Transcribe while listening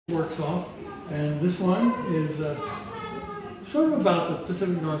works off. And this one is sort of about the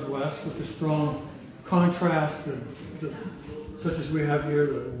Pacific Northwest with the strong contrast, such as we have here,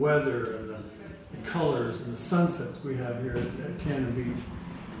 the weather and the colors and the sunsets we have here at Cannon Beach.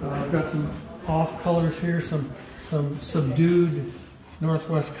 I've got some off colors here, some subdued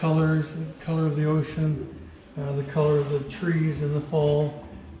Northwest colors, the color of the ocean, the color of the trees in the fall.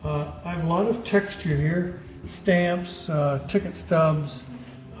 I have a lot of texture here, stamps, ticket stubs,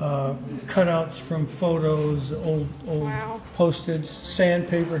 cutouts from photos, old wow. Postage,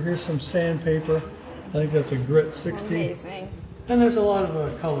 sandpaper. Here's some sandpaper. I think that's a grit 60. Amazing. And there's a lot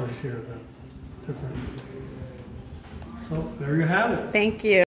of colors here, different. So there you have it. Thank you.